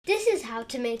how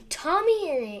to make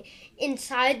TommyInnit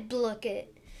inside Blooket.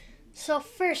 So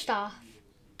first off,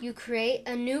 you create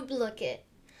a new Blooket.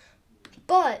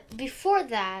 But before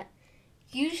that,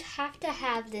 you have to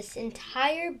have this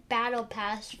entire battle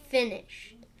pass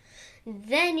finished.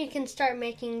 Then you can start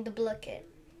making the Blooket.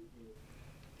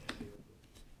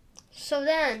 So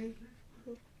then,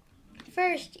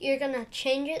 first you're gonna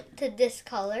change it to this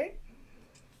color.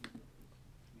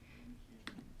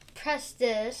 Press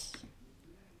this,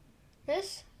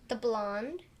 the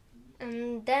blonde,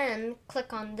 and then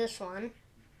click on this one.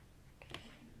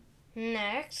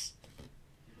 Next,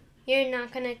 you're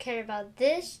not gonna care about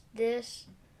this,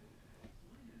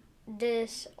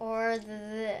 or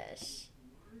this.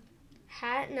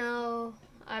 Hat, no.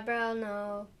 Eyebrow,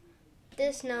 no.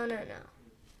 This, no.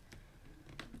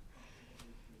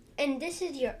 And this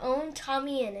is your own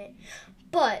TommyInnit.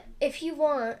 But if you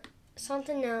want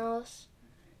something else,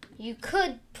 you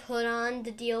could put on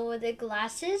the deal with the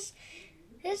glasses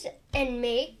and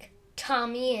make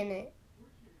TommyInnit.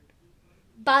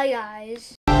 Bye,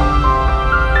 guys.